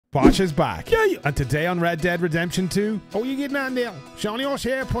Bosch is back. Yay! And today on Red Dead Redemption 2. Oh, you getting on there? Shawnee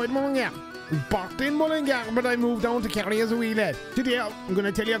O'Shea, Point Mullingar. Backed in Mullingar, but I moved down to Kerry as a wee lad. Today, I'm going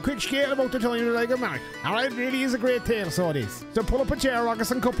to tell you a quick scale about the time that I got married. Alright, really is a great tale, so it is. So pull up a chair, rock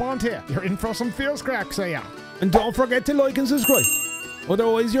us and cup on tea. You're in for some fierce cracks, I am. And don't forget to like and subscribe.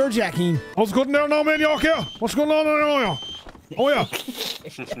 Otherwise, you're jacking. What's good in there now, man? You okay? What's going on in there? Oh, yeah.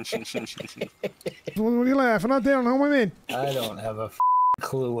 What are you laughing at there now, my man? I don't have a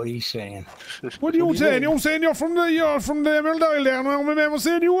clue what he's saying. What are you saying? You're saying you're from the Emerald Isle there. Now my man was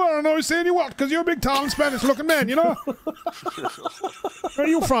saying you were, and I was saying you what? Because you're a big, tall, Spanish-looking man, you know? Where are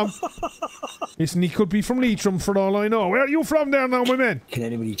you from? Listen, he could be from Leitrim for all I know. Where are you from there now, my man? Can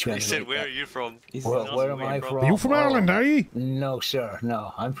anybody translate? He said, where are you from? Well, where am I from? Are you from Ireland, are you? No, sir.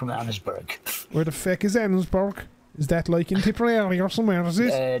 No, I'm from Annesburg. Where the feck is Annesburg? Is that like in Tipperary or somewhere, is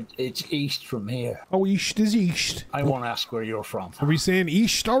it? It's east from here. Oh, east is east. I won't ask where you're from. Are we saying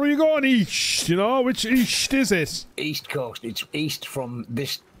east or are we going east? You know, which east is it? East coast. It's east from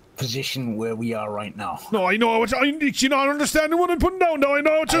this position where we are right now. No, I know what you're not understanding what I'm putting down now. I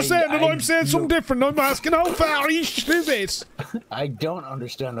know what you're saying, and I'm saying something different. I'm asking how far east is it? I don't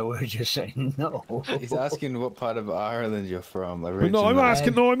understand the words you're saying. No. He's asking what part of Ireland you're from. No, I'm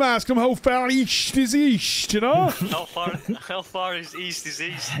asking him how far east is east, you know? How far is east is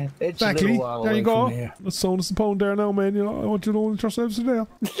east? Exactly. There you go. Let's sound us a pound there now, man. You know, I want you to know yourselves today. I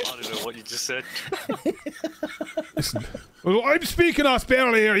don't know what you just said. Listen. Well, I'm speaking us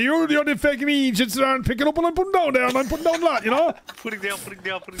barely here. You're the fucking Egypts that aren't picking up what I'm putting down there, and I'm putting down a lot, you know? Putting down.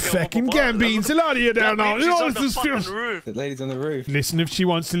 Fucking Gambines, a lot of you there now. You know, this is fierce. The lady's on the roof. Listen, if she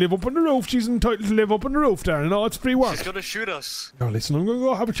wants to live up on the roof, she's entitled to live up on the roof there. You know, it's free work. She's gonna shoot us. No, listen, I'm gonna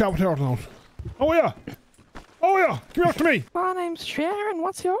go have a chat with her now. Oh, yeah. Oh, yeah. Come here to me. My name's Sharon.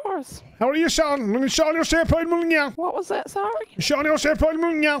 What's yours? How are you, Sean? I'm Shawnee O'Shea, Point Mullingar. What was that, sorry? Shawnee O'Shea, Point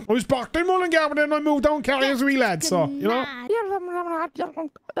Mullingar. I was backed in Mullingar, but then I moved down Kerry as a wee lad, so, you know? Yeah,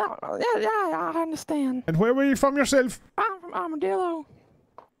 I understand. And where were you from yourself? I'm from Armadillo.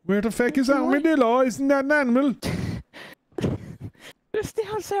 Where the feck is Armadillo? Isn't that an animal? Just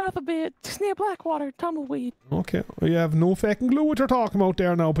down south a bit, just near Blackwater, Tumbleweed. Okay, well, you have no fucking clue what you're talking about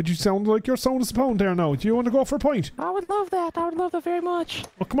there now, but you sound like you're sound as a pound there now. Do you want to go for a point? I would love that. I would love that very much.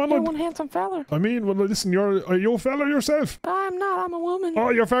 Oh, come on, you're one handsome fella. I mean, well, listen, are you a fella yourself? I'm not. I'm a woman. Oh,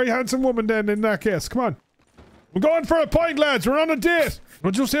 you're a very handsome woman then, in that case. Come on. We're going for a pint, lads. We're on a date.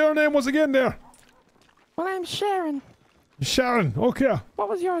 What'd you say her name was again there? My name's Sharon. Sharon, okay. What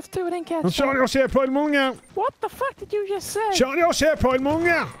was yours too? I didn't catch that. Shawnee O'Shea, Point Mullingar. What the fuck did you just say? Shawnee O'Shea, Point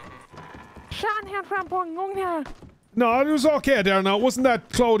Mullingar. Shawnee from Point Mullingar. No, it was okay there now. It wasn't that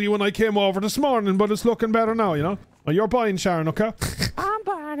cloudy when I came over this morning, but it's looking better now, you know? Oh, you're buying, Sharon, okay? I'm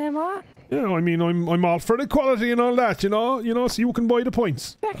buying him, huh? Yeah, I mean, I'm all for the quality and all that, you know, so you can buy the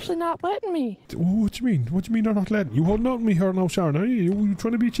points. You're actually not letting me. What do you mean? What do you mean they're not letting you? Holding out on me here now, Sharon, are you? You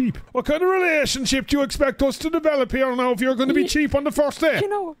trying to be cheap? What kind of relationship do you expect us to develop here now if you're going to be cheap on the first day? You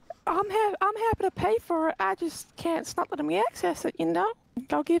know, I'm happy to pay for it. I just can't stop letting me access it, you know?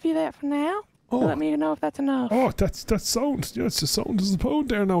 I'll give you that for now. Oh. Let me know if that's enough. Oh, that's sound. Yeah, it's the sound as the pound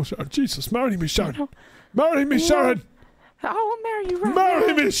there now, Sharon. Jesus, marry me, Sharon. Marry me, Sharon. I will marry you right now.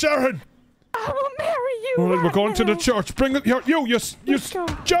 Marry me, Sharon. I will marry you. All right, we're going to the church. Bring it here. You,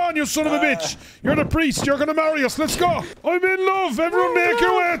 John, you son of a bitch. You're the priest. You're going to marry us. Let's go. I'm in love. Everyone make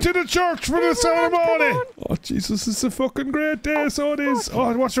your way to the church for the ceremony. Oh, Jesus, it's a fucking great day, so it is.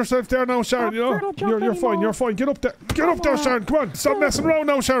 Oh, watch yourself there now, Sharon, you know? You're fine, you're fine. Get up there. Get up there, Sharon. Come on. Stop messing around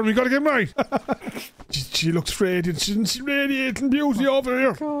now, Sharon. We got to get married. She looks radiant. She's radiating beauty over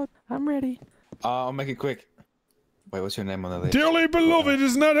here. God, I'm ready. I'll make it quick. Wait, what's your name on the list? Dearly beloved,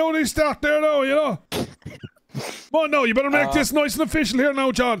 isn't that how they start there now, you know? Come on now, you better make this nice and official here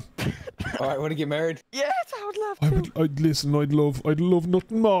now, John. Alright, want to get married? Yes, I would love to. I'd love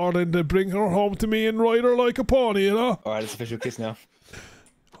nothing more than to bring her home to me and ride her like a pony, you know? Alright, it's official kiss now.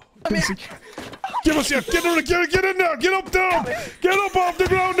 Give us here, get in there, get up there! Get up off the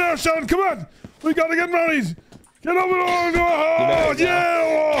ground there, Sean, come on! We gotta get married! Get up and oh,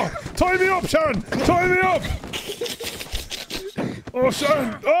 yeah! Oh. Tie me up, Sharon! Tie me up! Oh,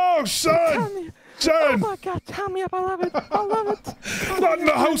 Sharon! Oh, Sharon! Sharon! Oh my God, tie me up! I love it! I love it! Not in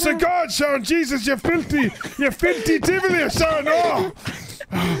the house of God, Sharon! Jesus, you filthy Tivoli, Sharon! Oh!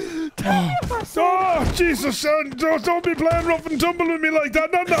 Oh, Jesus, Sharon! Don't be playing rough and tumble with me like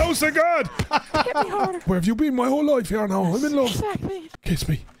that! Not in the house of God! Hit me harder! Where have you been my whole life here now? I'm in love. Exactly.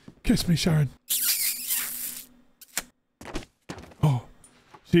 Kiss me, Sharon.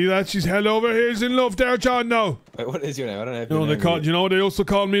 See that? She's hell over heels in love there, John, now. Wait, what is your name? I don't know. You know, they used to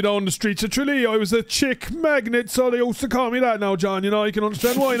call me down the streets of Tralee. I was a chick magnet, so they used to call me that now, John. You know, you can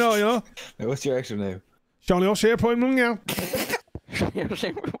understand why now, you know? Wait, what's your actual name? Johnny O'Shea, point now.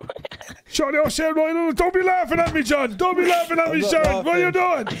 Johnny O'Shea, don't be laughing at me, John. Don't be laughing at me, Sharon. What are you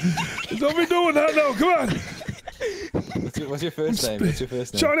doing? Don't be doing that now. Come on. What's your first name? What's your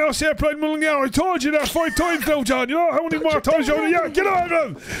first name? Johnny O'Shea, Pride Mullingar. I told you that 5 times now, John. You know how many more times you want to get out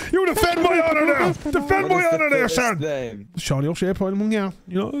of him? You defend my honour now. Defend my honour there, Sharon. Johnny O'Shea, Pride Mullingar.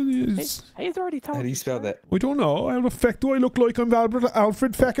 You know, he's already told. How do you spell that? I don't know. How the feck do I look like I'm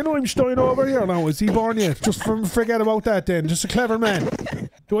Alfred feckin' Einstein over here now? Is he born yet? Just forget about that then. Just a clever man.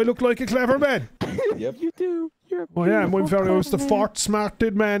 Do I look like a clever man? Yep. You do. You're I am. I was the fort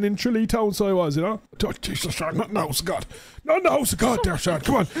smarted man in Tralee Town, so I was, you know? Oh, Jesus, Sharon, not in the house of God. Not in the house of God there, Sharon.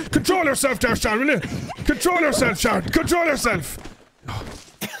 Come on. Control yourself there, Sharon, will you? Control yourself, Sharon. Control yourself. Oh.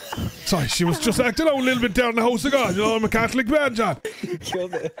 Sorry, she was just acting out a little bit down in the house of God. You know, I'm a Catholic man, John.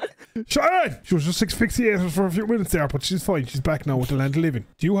 Killed it. Sharon! She was just asphyxiated for a few minutes there, but she's fine. She's back now with the land of living.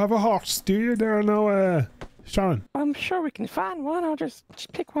 Do you have a horse? Do you there now, Sharon? I'm sure we can find one. I'll just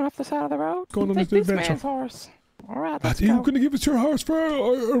pick one off the side of the road. Go on Take this this adventure. man's horse. All right, Are let's you go. going to give us your horse for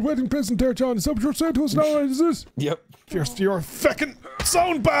our wedding present there, John? Is that what you're saying to us now? Is this? Yep. You're a feckin'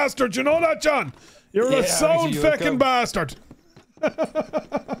 sound bastard. You know that, John? You're a sound feckin' bastard.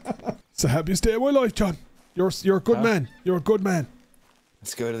 It's the happiest day of my life, John. You're a good man. You're a good man.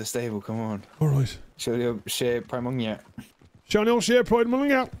 Let's go to the stable. Come on. All right. Johnny O'Shea, Primungya. Johnny O'Shea, Pride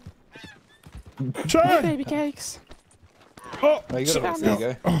Mullingar. Hey, Sharon! baby cakes. Oh! Oh, you got it. There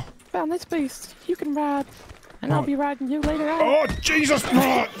you go. Found this beast. You can ride, and I'll be riding you later on. Oh, Jesus!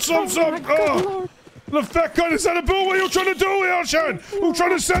 Oh, Lord. The fat cunt is that a boo? What are you trying to do here, Sharon? You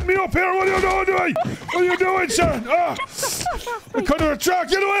trying to set me up here? What are you doing? What are you doing, Sharon? Ah! I cut her a track.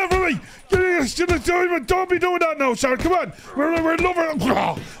 Get away from me! Don't be doing that now, Sharon. Come on. We're in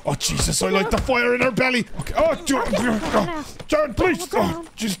love. Oh, Jesus. I like the fire in her belly. Okay. Oh, Sharon, please. Oh,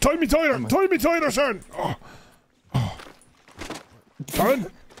 just tie me tighter. Tie me tighter, Sharon. Oh. Sharon?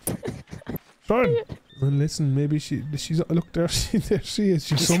 Sharon? Well, listen, maybe she's look there she is.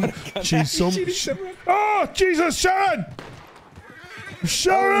 She's some Oh, Jesus, Sharon!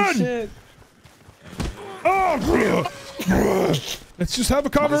 Sharon! Oh, let's just have a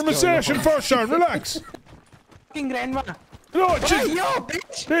conversation first, Sharon. Relax. Grandma. No, Hey, yo,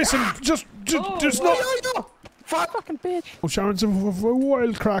 bitch! listen, just no. Fucking bitch. Oh, Sharon's a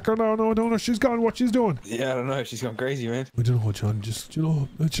wild cracker now. No, I don't know. She's gone. What she's doing? Yeah, I don't know. She's gone crazy, man. I don't know, John. Just you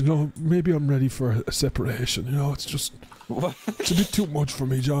know, maybe I'm ready for a separation. You know, it's just. What? It's a bit too much for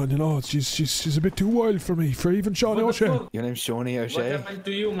me, John. You know, she's a bit too wild for me. For even Shawnee O'Shea. Your name's Shawnee O'Shea? What happened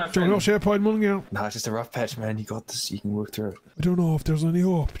to you, my Shawnee friend? O'Shea, Pride Mullingar. Nah, it's just a rough patch, man. You got this. You can work through it. I don't know if there's any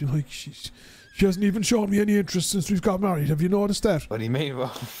hope. You know, like she hasn't even shown me any interest since we've got married. Have you noticed that? What do you mean?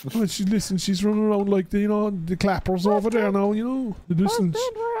 Well, Well, she's running around like the clappers over there now. You know, listen.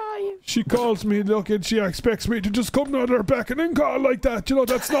 Husband, where are you? She calls me, look, and she expects me to just come down to her beck and then call like that. You know,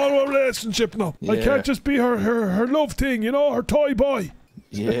 that's not our relationship now. I Yeah. can't just be her love thing, you know, her toy boy.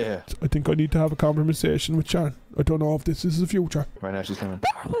 yeah. I think I need to have a conversation with Sharon. I don't know if this is the future. Right now she's coming.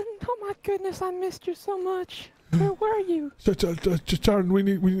 Darling, oh my goodness, I missed you so much. Where were you? Sharon, we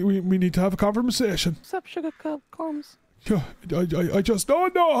need to have a conversation. What's up, sugar plums? Yeah, I just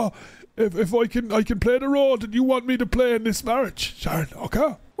don't know if I can play the role that you want me to play in this marriage, Sharon.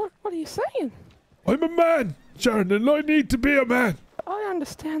 Okay, What are you saying? I'm a man, Sharon, and I need to be a man. I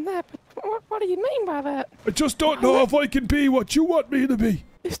understand that, but what do you mean by that? I just don't know if I can be what you want me to be.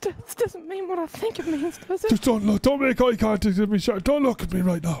 This doesn't mean what I think it means, does it? Just don't make eye contact with me, Sharon. Don't look at me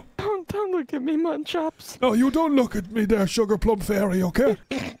right now. Don't look at me, mutton chops. No, you don't look at me there, sugar plum fairy, okay?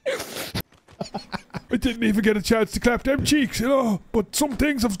 I didn't even get a chance to clap them cheeks, you know. But some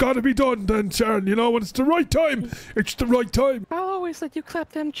things have got to be done then, Sharon. You know, when it's the right time, it's the right time. I'll always let you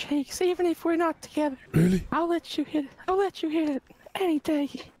clap them cheeks, even if we're not together. Really? I'll let you hit it. I'll let you hit it any day.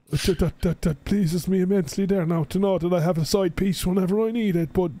 That pleases me immensely there now to know that I have a side piece whenever I need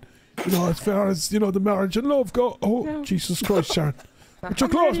it. But, you know, as far as, you know, the marriage and love go... Oh, No. Jesus Christ, Sharon. Put your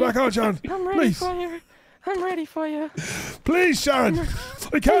clothes back on, Sharon. I'm ready Please. for you. I'm ready for you. Please, Sharon.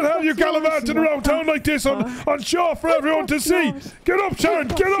 I can't have you gallivanting around town like this on show for everyone to see. Get up, Sharon.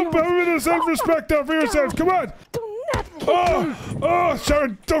 Get up. Have a bit of self-respect there for yourself. Come on. Do not hit me. Oh,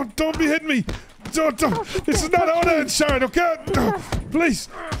 Sharon. Don't be hitting me. Don't. This is not how it ends, Sharon, okay? Please.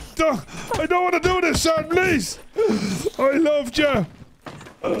 I don't want to do this, Sharon. Please. I loved you.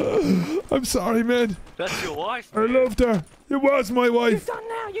 I'm sorry, man. That's your wife. I loved her. It was my You're wife. done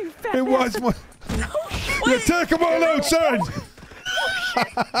now, you fat It was bastard. my... Yeah, take them all out, Sharon.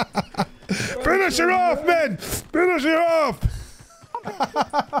 Finish her off, men! Finish her off!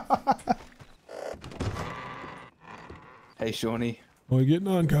 Hey, Shawnee. How are you getting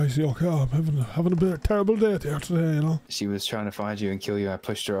on, guys? You okay? I'm having a bit of terrible day there today, you know? She was trying to find you and kill you. I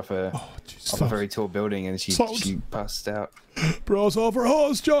pushed her off a very tall building and she passed out. Bras over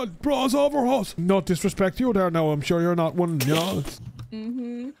hose, John! Bras over hose! Not disrespect you there now, I'm sure you're not one, you know?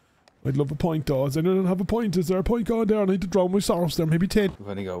 Mm-hmm. I'd love a pint, though. Does anyone have a pint? Is there a pint going there? I need to drown my sorrows there, maybe 10. We've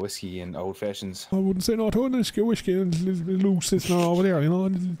only got whiskey and old fashions. I wouldn't say no to an whiskey and loose listener over there, you know,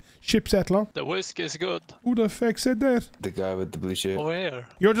 and ship settler. The whiskey is good. Who the fuck said that? The guy with the blue shirt. Over here.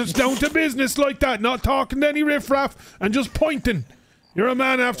 You're just down to business like that, not talking to any riffraff and just pointing. You're a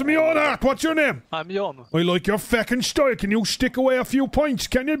man after me own heart. What's your name? I'm John. I like your fucking style. Can you stick away a few points?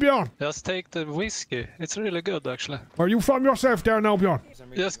 Can you, Bjorn? Just take the whiskey. It's really good, actually. Are you from yourself there now, Bjorn?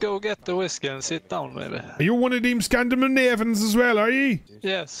 Just go get the whiskey and sit down, maybe. Are you one of them Scandinavians as well, are you?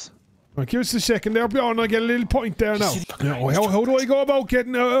 Yes. Well, give us a second there, Bjorn. I get a little point there now. How do I go about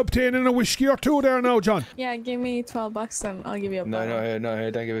getting obtaining a whiskey or two there now, John? Yeah, give me $12 and I'll give you a No, bottle.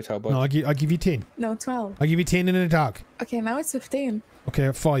 no, don't give it $12. No, I'll give you 10. No, 12. I'll give you 10 in a dog. Okay, now it's 15.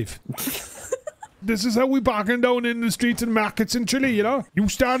 Okay, 5. This is how we bargain down in the streets and markets in Chile, you know? You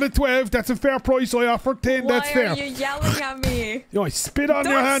start at 12, that's a fair price. I offer 10, that's fair. Why are you yelling at me? Yo, I spit on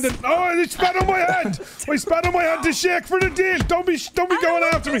your hand and... Oh, I spat on my hand! I spat on my hand to shake for the deal! Don't be going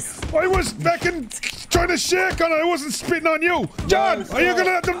after me! I was fucking trying to shake on it, I wasn't spitting on you! John, are you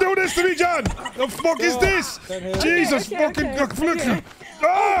gonna let them do this to me, John? The fuck is this? Jesus fucking... Okay.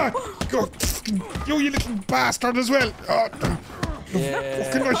 Ah! God, you little bastard as well!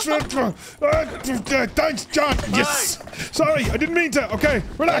 Thanks, John. Yes. Sorry, I didn't mean to. Okay,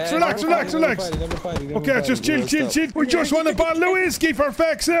 relax. Okay, just chill. We just want a bottle of whiskey for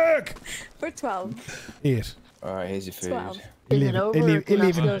fuck's sake. For 12. 8. Alright, here's your food. 12.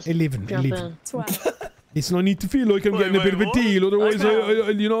 11. 12. Listen, I need to feel like I'm getting a bit of a deal, otherwise,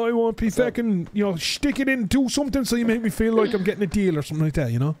 I won't be fucking, stick it in, do something so you make me feel like I'm getting a deal or something like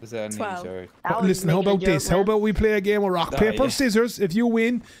that, you know? Was that 12. sorry? Listen, how about this? How about we play a game of rock, paper, scissors? If you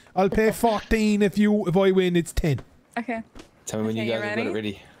win, I'll pay 14. If I win, it's 10. Okay. Tell me when you guys have got it ready?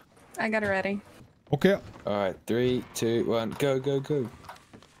 ready. I got it ready. Okay. Alright, 3, 2, 1, go.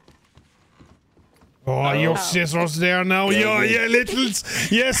 Oh, you scissors there now, you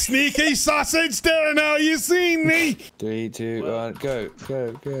sneaky sausage there now, you seen me? 3, 2, 1, go.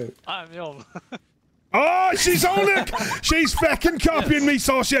 I'm John. Oh, she's fucking copying me,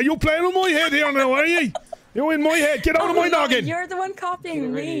 Saucia. You playing with my head here now, are you? You in my head, get out of my noggin. You're the one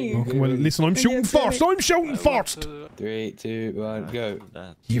copying me. Okay, well, listen, I'm shooting first. 3, 2, 1, go.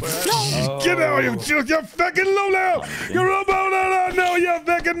 Get out, you fucking Lolo! You're about that now, you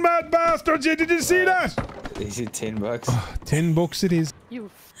fucking mad bastards! Did you see that? Is it $10? $10 it is. You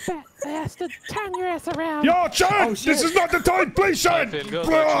fat bastard. Turn your ass around. Yo, Sharon! This is not the time! Please, Sharon! I feel good,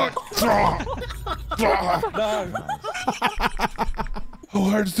 How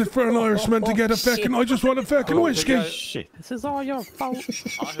hard is it for an Irishman to get a fucking... I just want a fucking whiskey. Shit, this is all your fault.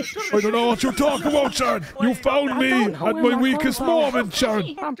 I don't know what you're talking about, Sharon. You found me at my weakest moment,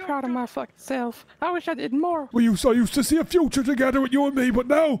 Sharon. I'm proud of my fucking self. I wish I did more. I used to see a future together with you and me, but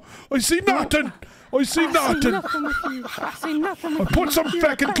now I see nothing. I see nothing. I see nothing with you. Put some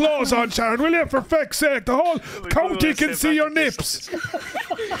fucking claws on, Sharon, will you? For fuck's sake, the whole county can see your nips.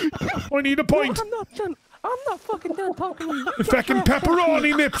 I need a point. I'm not fucking done talking to you. The fucking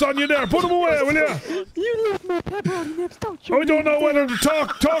pepperoni nips on you there. Put them away, will you? You love my pepperoni nips, don't you? I don't know whether to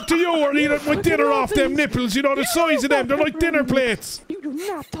talk to you or eat my dinner off them nipples. You know the size of them. They're like dinner plates. You do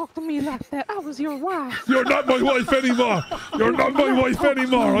not talk to me like that. I was your wife. You're not my wife anymore. You're not my wife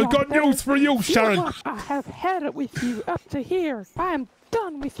anymore. I've got news for you, Sharon. I have had it with you up to here. I am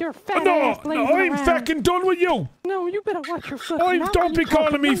done with your fat ass blazing I'm around. fucking done with you. No, you better watch your fucking mouth. Don't be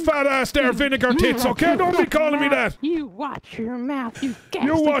calling me fat ass there, vinegar tits, okay? Don't be calling me that. You watch your mouth, you ghastly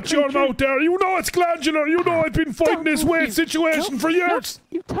You watch your creature. mouth there. You know it's glandular. You know I've been fighting this weight situation for years.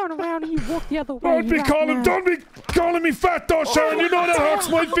 You turn around and you walk the other way. Don't be calling me fat though, Sharon. You know that hurts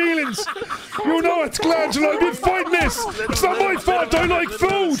my feelings. You know it's glandular. I've been fighting this. It's not my fault. I like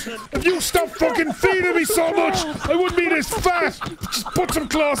food. If you stop fucking feeding me so much, I wouldn't be this fat. Just put some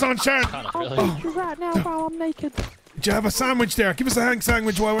claws on, Sharon. I'll beat you right now while I'm naked. Did you have a sandwich there? Give us a hang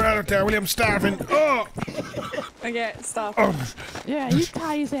sandwich while we're at it there, will you? I'm starving. Oh! Okay, stop. Yeah, you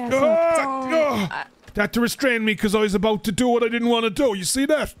tie his ass Oh! up. Oh! They had to restrain me because I was about to do what I didn't want to do. You see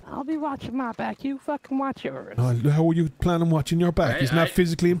that? I'll be watching my back. You fucking watch yours. How are you planning on watching your back? Isn't that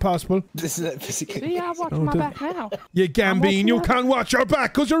physically impossible? This is not physically. See, I'm watching my back now. You Gambine, you can't watch your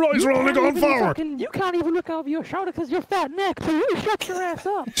back because your eyes are only going forward. You can't even look over your shoulder because you're fat neck, so you shut your ass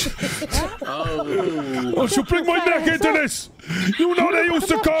up. Oh, she'll bring my neck into this. You know they used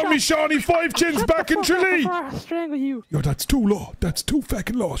to call me Shawnee Five Chins back in Chile. I'll strangle you. Yo, that's too low. That's too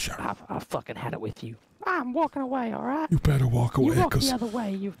fucking low, Sharon. I fucking had it with you. I'm walking away, all right? You better walk away. You walk the other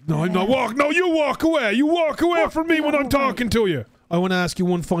way, you... No, I'm not walk. No, you walk away. You walk away from me when I'm talking to you. I want to ask you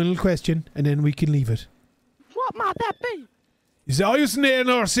one final question, and then we can leave it. What might that be? You see, I was sitting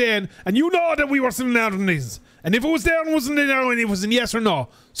there saying, and you know that we were sitting out in this. And if it was there and wasn't there, and it was in yes or no.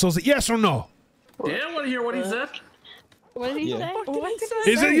 So is it yes or no? Yeah, I want to hear what he said. What did he say?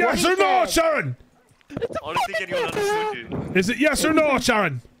 Is it yes or no, Sharon? I don't think anyone understood you. Is it yes or no,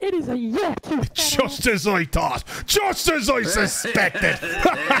 Sharon? It is a yes. Just as I thought. Just as I suspected.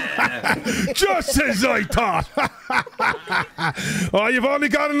 Just as I thought. Oh, you've only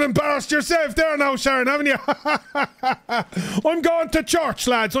gone and embarrassed yourself there now, Sharon, haven't you? I'm going to church,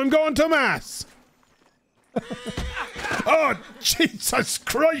 lads. I'm going to mass. Oh, Jesus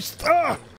Christ. Oh.